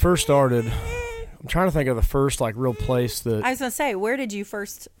you? When I first started, I'm trying to think of the first real place that I was going to say, where did you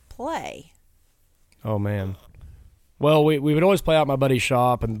first play? Oh man. Well, we would always play out my buddy's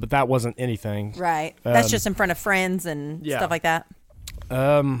shop, but that wasn't anything. Right. That's just in front of friends and stuff like that.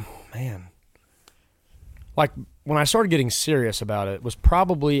 Man. When I started getting serious about it was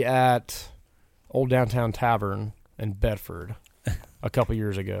probably at Old Downtown Tavern in Bedford a couple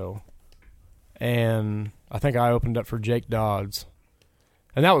years ago. And I think I opened up for Jake Dodds.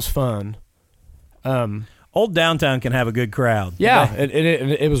 And that was fun. Old Downtown can have a good crowd. Yeah,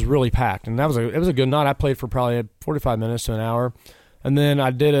 it was really packed, and it was a good night. I played for probably 45 minutes to an hour, and then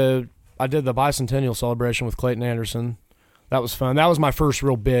I did the bicentennial celebration with Clayton Anderson. That was fun. That was my first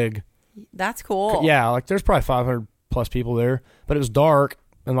real big. That's cool. Yeah, there's probably 500 plus people there, but it was dark,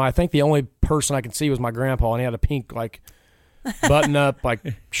 and I think the only person I could see was my grandpa, and he had a pink button up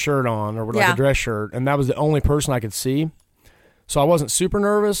shirt on or a dress shirt, and that was the only person I could see. So I wasn't super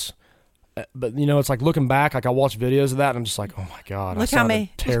nervous. But it's looking back, I watch videos of that and I'm just like, oh my god, I sounded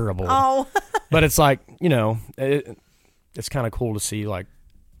terrible. Oh, but it's it's kind of cool to see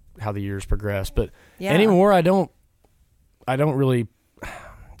how the years progress. But anymore, I don't really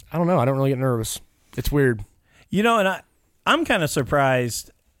get nervous. It's weird, and I'm kind of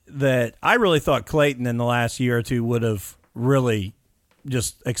surprised that I really thought Clayton in the last year or two would have really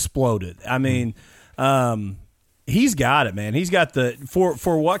just exploded. I mean, he's got it, man. He's got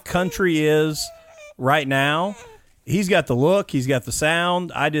for what country is right now. He's got the look. He's got the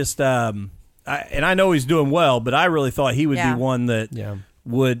sound. I just and I know he's doing well, but I really thought he would be one that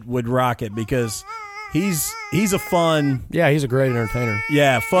would rock it because he's a fun, Yeah, he's a great entertainer.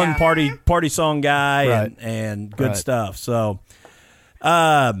 fun party song guy Right. and good Right. stuff. So,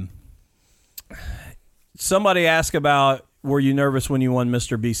 somebody asked about, were you nervous when you won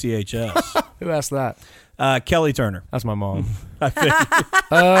Mr. BCHS? Who asked that? Kelly Turner. That's my mom. I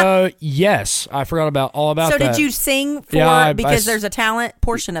figured. Yes, I forgot all about So that. did you sing for Yeah, because there's a talent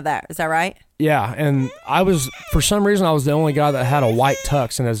portion of that? Is that right? Yeah, and for some reason, I was the only guy that had a white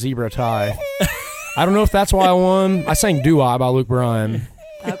tux and a zebra tie. I don't know if that's why I won. I sang "Do I" by Luke Bryan,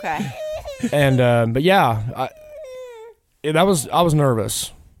 Okay. and but yeah, I was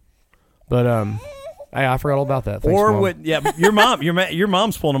nervous, but hey, I forgot all about that. Thanks, Or Mom. when, your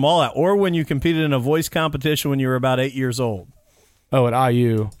mom's pulling them all out. Or when you competed in a voice competition when you were about 8 years old. Oh, at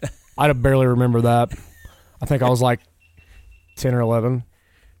IU, I barely remember that. I think I was like 10 or 11.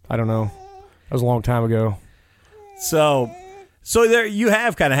 I don't know. That was a long time ago. So there you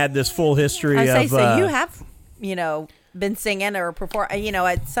have kind of had this full history I say of. so. You have, been singing or perform,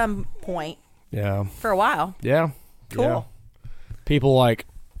 at some point Yeah. for a while. Yeah. Cool. Yeah. People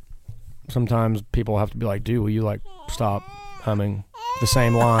sometimes people have to be like, dude, will you stop humming the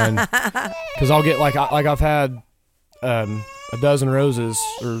same line? Because I'll get I've had A Dozen Roses,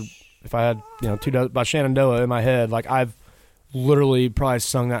 or if I had 2 dozen by Shenandoah in my head, I've literally probably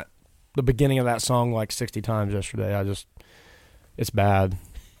sung the beginning of that song 60 times yesterday. It's bad.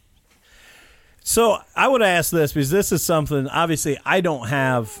 So I would ask this because this is something, obviously, I don't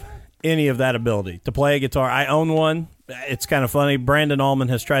have any of that ability to play a guitar. I own one. It's kind of funny. Brandon Allman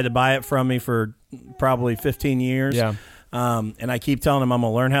has tried to buy it from me for probably 15 years. Yeah. And I keep telling him I'm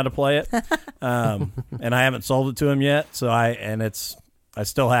going to learn how to play it. And I haven't sold it to him yet. So I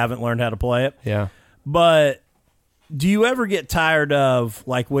still haven't learned how to play it. Yeah. But do you ever get tired of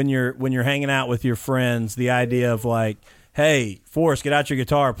when you're hanging out with your friends, the idea of hey, Forrest, get out your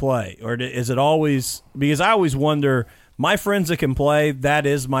guitar, play? Or is it always, because I always wonder, my friends that can play, that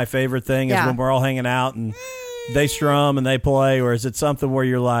is my favorite thing, is when we're all hanging out and they strum and they play, or is it something where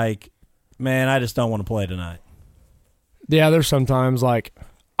you're like, man, I just don't want to play tonight? Yeah, there's sometimes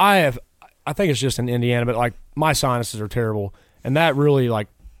I think it's just in Indiana, but my sinuses are terrible, and that really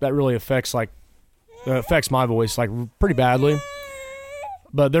affects affects my voice pretty badly.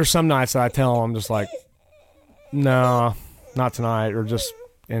 But there's some nights that I tell them I'm just no, not tonight, or just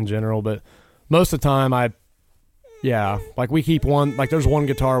in general. But most of the time we keep one, there's one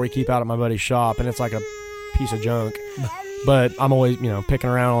guitar we keep out at my buddy's shop, and it's a piece of junk. But I'm always, picking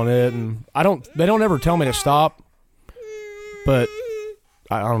around on it, and they don't ever tell me to stop. But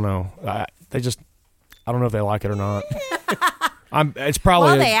I don't know. I don't know if they like it or not. It's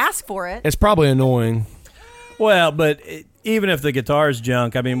probably they ask for it. It's probably annoying. Well, but even if the guitar's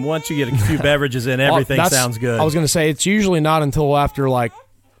junk, I mean, once you get a few beverages in, everything sounds good. I was going to say, it's usually not until after a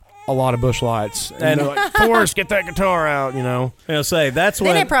lot of Busch Lights, and they're like, Forrest, get that guitar out. That's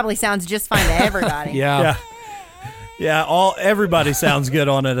when Then it probably sounds just fine to everybody. Yeah. Everybody sounds good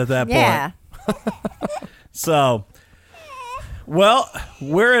on it at that point. Yeah. So, well,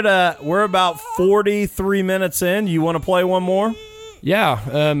 we're about 43 minutes in. You want to play one more?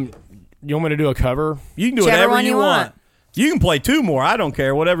 Yeah. You want me to do a cover? You can do whatever you want. You can play 2 more. I don't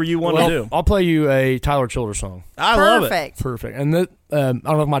care. Whatever you want to do. I'll play you a Tyler Childers song. I love it. Perfect. And I don't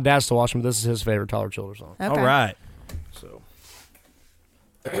know if my dad's still watching, but this is his favorite Tyler Childers song. Okay. All right. So,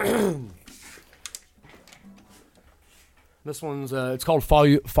 this one's it's called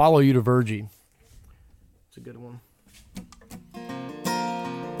 "Follow You to Virgie." It's a good one.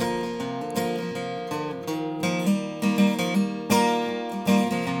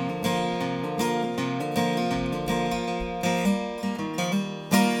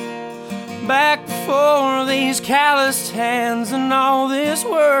 Back before these calloused hands and all this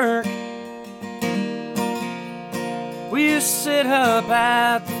work, we used to sit up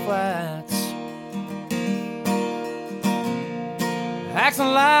at the flats, acting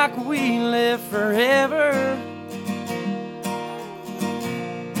like we live forever,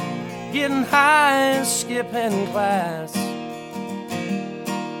 getting high and skipping class.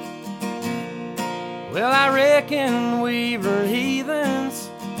 Well, I reckon we were heathens,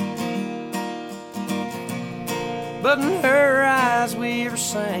 but in her eyes we were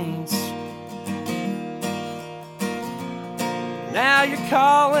saints. Now you're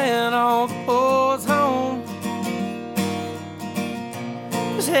calling all the boys home,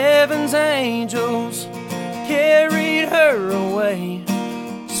 'cause heaven's angels carried her away.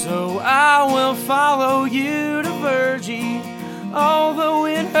 So I will follow you to Virgie, although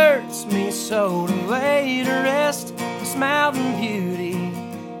it hurts me so to lay to rest this mountain beauty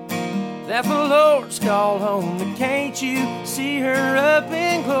that the Lord's called home. But can't you see her up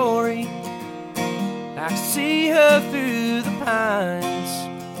in glory? I can see her through the pines.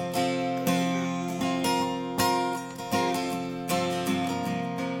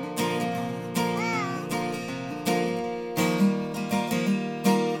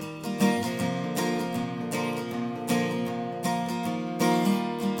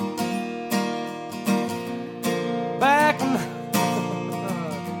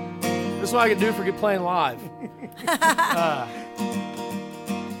 This is what I can do for playing live.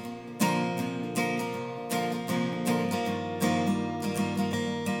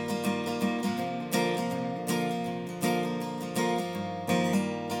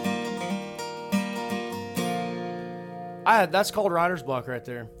 That's called writer's block right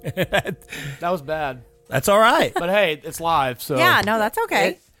there. That was bad. That's all right. But hey, it's live, so Yeah, no, that's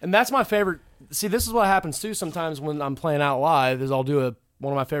okay. And that's my favorite. See, this is what happens too sometimes when I'm playing out live is I'll do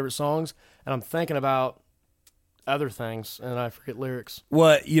one of my favorite songs and I'm thinking about other things and I forget lyrics.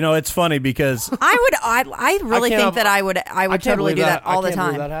 Well, it's funny because I really think that I would totally do that all the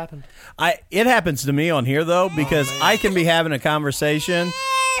time. That happened. It happens to me on here though because I can be having a conversation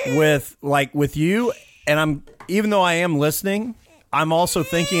with you, and even though I am listening, I'm also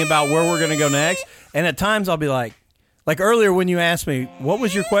thinking about where we're going to go next. And at times I'll be like earlier when you asked me, what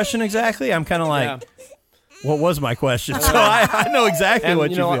was your question exactly? I'm kind of like, what was my question? So I know exactly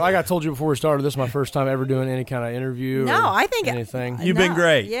what you feel. Like I told you before we started, this is my first time ever doing any kind of interview. I think anything. You've been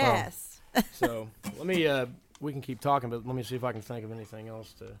great. Yes. So let me, we can keep talking, but let me see if I can think of anything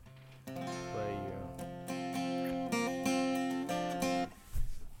else to play you.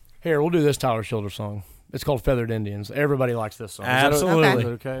 Here, we'll do this Tyler Childers song. It's called Feathered Indians. Everybody likes this song. Absolutely. Is that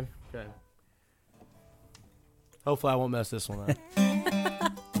okay? Okay. Hopefully I won't mess this one up.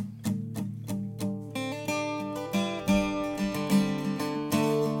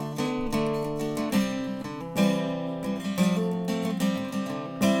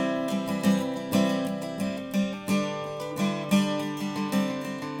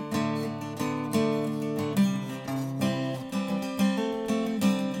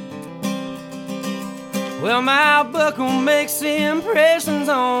 Well, my buckle makes impressions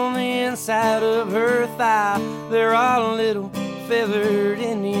on the inside of her thigh. They're all little feathered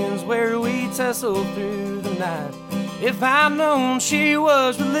Indians where we tussle through the night. If I'd known she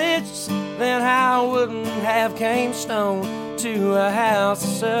was religious, then I wouldn't have came stone to a house of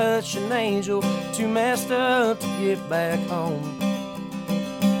such an angel, too messed up to get back home.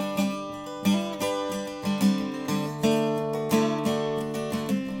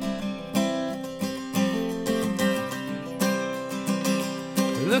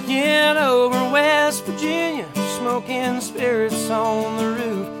 Looking over West Virginia, smoking spirits on the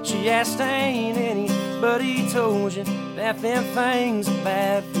roof. She asked, ain't anybody told you that them things are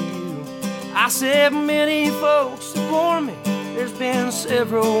bad for you? I said, many folks have warned me. There's been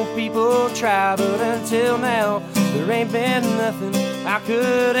several people try, but until now, there ain't been nothing I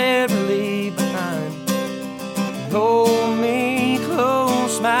could ever leave behind. Hold me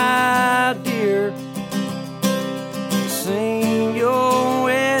close, my dear. Sing your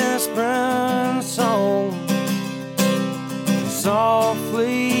whispering song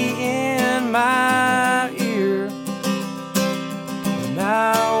softly in my ear, and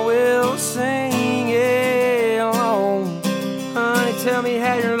I will sing it along. Honey, tell me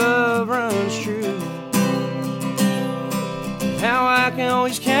how your love runs true, how I can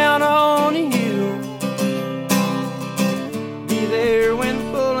always count on you. Be there when the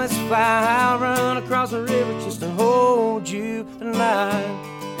bullets fly. I'll run across the river just to hold you tonight.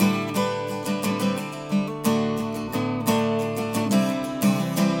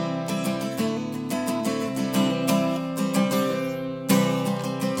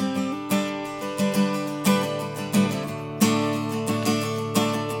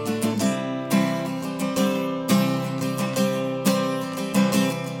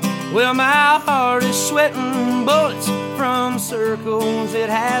 Well, my heart is sweating bullets from circles it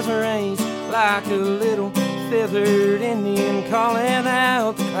has arranged, like a little feathered Indian calling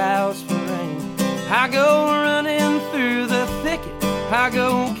out the clouds for rain. I go running through the thicket, I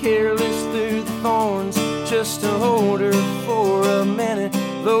go careless through the thorns, just to hold her for a minute,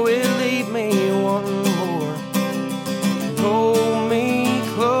 though it leave me wanting more. Hold me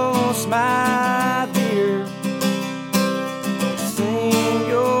close, my dear. Sing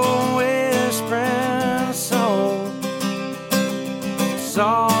your whispering song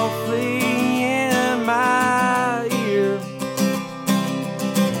softly in my ear.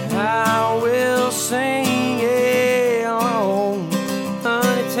 I will sing it along.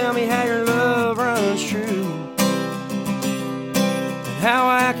 Honey, tell me how your love runs true, and how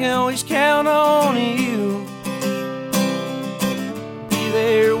I can always count on you. Be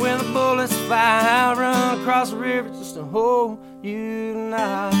there when the bullets fly. I run across the river just to hold you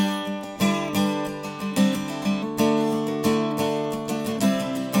tonight.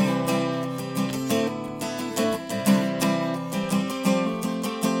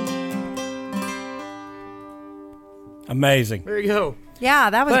 Amazing. There you go.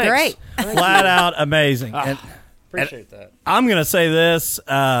 Yeah, that was Thanks. great. Flat out amazing. Appreciate that. I'm going to say this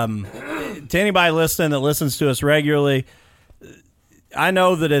to anybody listening that listens to us regularly. I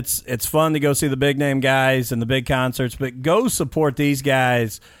know that it's fun to go see the big name guys and the big concerts, but go support these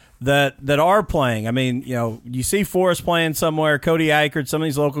guys that are playing. I mean, you know, you see Forrest playing somewhere, Cody Eichert, some of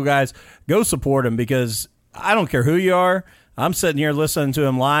these local guys. Go support them, because I don't care who you are. I'm sitting here listening to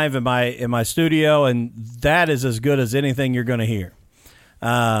him live in my studio, and that is as good as anything you're going to hear.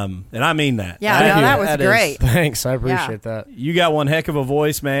 And I mean that. Yeah, no, that was great. Thanks, I appreciate that. You got one heck of a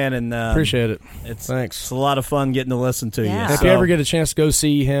voice, man, and Appreciate it. Thanks. It's a lot of fun getting to listen to Yeah. you. If you ever get a chance to go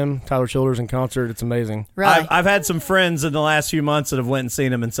see him, Tyler Childers, in concert, it's amazing. Really? I've had some friends in the last few months that have went and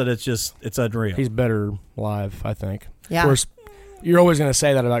seen him and said it's unreal. He's better live, I think. Yeah. Of course, you're always going to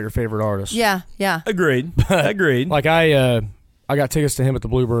say that about your favorite artist. Yeah, yeah. Agreed. Agreed. Like I got tickets to him at the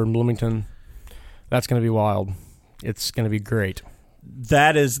Bluebird in Bloomington. That's going to be wild. It's going to be great.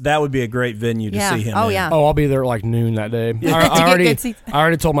 That would be a great venue to Yeah. see him. Oh, in. yeah. Oh, I'll be there at like noon that day. I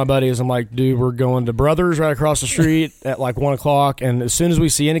already told my buddies, I'm like, dude, we're going to Brothers right across the street at like 1 o'clock, and as soon as we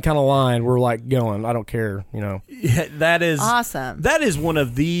see any kind of line, we're like going. I don't care, you know. Yeah, that is awesome. That is one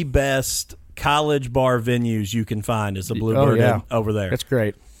of the best college bar venues you can find, is the Bluebird over there. It's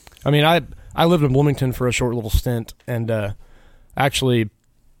great. I mean, I lived in Bloomington for a short little stint, and actually,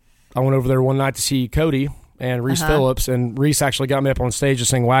 I went over there one night to see Cody and Reese Phillips, and Reese actually got me up on stage to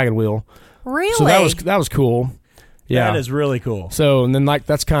sing Wagon Wheel. Really? So that was cool. Yeah, that is really cool. So, and then like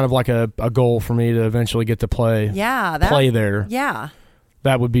that's kind of like a goal for me to eventually get to play. Yeah, play there. Yeah,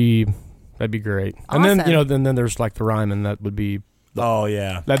 that'd be great. Awesome. And then then there's like the Ryman. That would be. Oh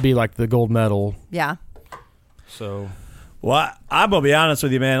yeah, that'd be like the gold medal. Yeah. So, well, I'm gonna be honest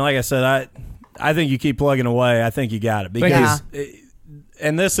with you, man. Like I said, I think you keep plugging away. I think you got it, because,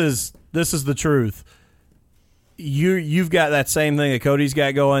 and this is the truth. You've got that same thing that Cody's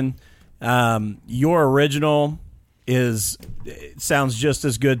got going. Your original sounds just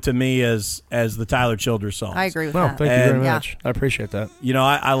as good to me as the Tyler Childers songs. I agree with that. that. Thank you very much. I appreciate that. You know,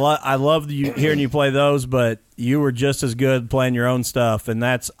 I love hearing you play those, but you were just as good playing your own stuff, and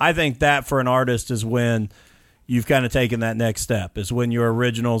I think that for an artist is when you've kind of taken that next step, is when your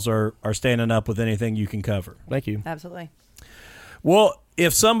originals are standing up with anything you can cover. Thank you. Absolutely. Well,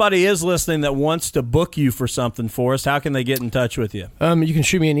 if somebody is listening that wants to book you for something for us, how can they get in touch with you? You can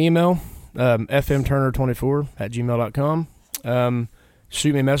shoot me an email, fmturner24@gmail.com.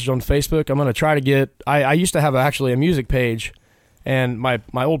 Shoot me a message on Facebook. I'm going to try to get – I used to have actually a music page, and my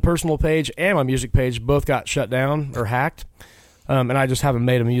old personal page and my music page both got shut down or hacked, and I just haven't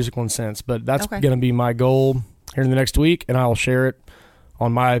made a music one since. But that's going to be my goal here in the next week, and I'll share it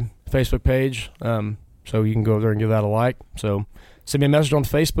on my Facebook page, so you can go over there and give that a like. So send me a message on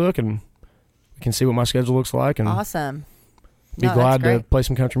Facebook, and we can see what my schedule looks like. And awesome. Be glad to play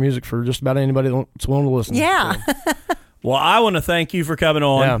some country music for just about anybody that's willing to listen. Yeah. So. Well, I want to thank you for coming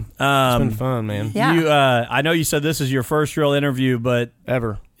on. Yeah, it's been fun, man. Yeah. I know you said this is your first real interview, but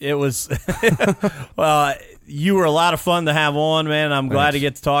ever. It was well. You were a lot of fun to have on, man. I'm glad to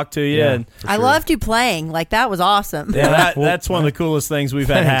get to talk to you. Yeah, and I loved you playing. Like, that was awesome. Yeah, that's one of the coolest things we've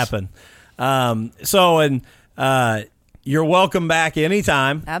had happen. You're welcome back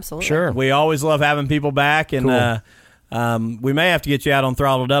anytime. Absolutely. Sure. We always love having people back, and cool. We may have to get you out on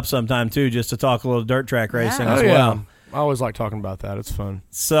Throttled Up sometime too, just to talk a little dirt track racing as Yeah. well. I always like talking about that. It's fun.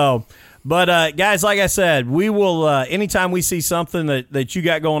 So, but guys, like I said, we will anytime we see something that you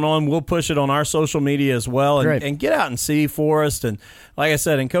got going on, we'll push it on our social media as well, and get out and see Forrest. And like I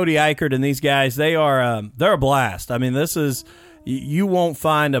said, and Cody Eichert and these guys, they're a blast. I mean, this is, you won't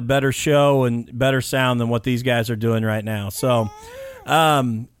find a better show and better sound than what these guys are doing right now. So,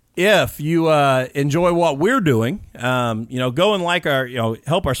 if you enjoy what we're doing, go and like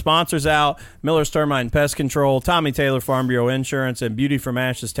help our sponsors out: Miller's Termite and Pest Control, Tommy Taylor Farm Bureau Insurance, and Beauty from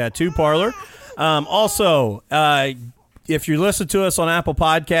Ashes Tattoo Parlor. Also, if you listen to us on Apple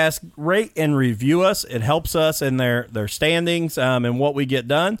Podcasts, rate and review us. It helps us in their standings and what we get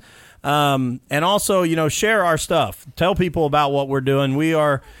done. And also, share our stuff. Tell people about what we're doing.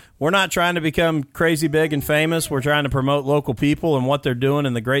 We're not trying to become crazy big and famous. We're trying to promote local people and what they're doing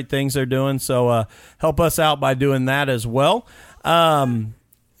and the great things they're doing. So help us out by doing that as well.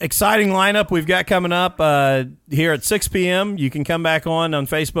 exciting lineup we've got coming up here at 6 p.m. You can come back on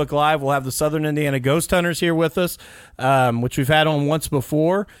Facebook Live. We'll have the Southern Indiana Ghost Hunters here with us, which we've had on once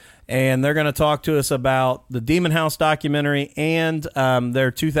before. And they're going to talk to us about the Demon House documentary and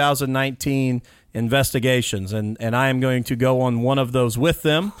their 2019 investigations. And I am going to go on one of those with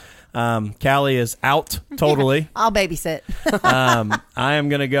them. Callie is out totally. I'll babysit. I am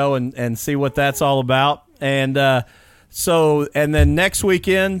going to go and see what that's all about. And and then next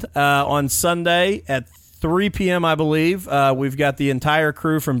weekend on Sunday at 3 p.m., I believe, we've got the entire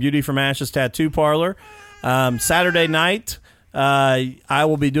crew from Beauty from Ashes Tattoo Parlor. Saturday night, I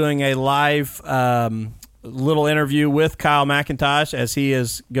will be doing a live little interview with Kyle McIntosh as he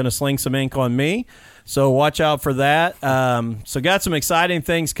is going to sling some ink on me. So watch out for that. So got some exciting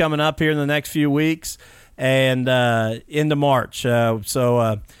things coming up here in the next few weeks and into March.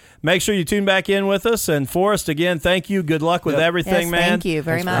 Make sure you tune back in with us. And Forrest, again, thank you. Good luck with everything, yes, man. Thank you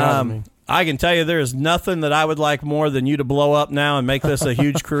very much. I can tell you there is nothing that I would like more than you to blow up now and make this a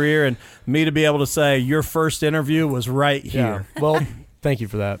huge career, and me to be able to say your first interview was right here. Yeah. Well, thank you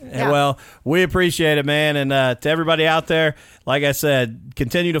for that. Yeah. Well, we appreciate it, man. And to everybody out there, like I said,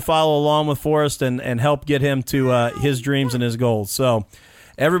 continue to follow along with Forrest and help get him to his dreams and his goals. So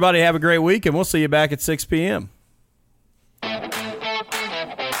everybody have a great week, and we'll see you back at 6 p.m.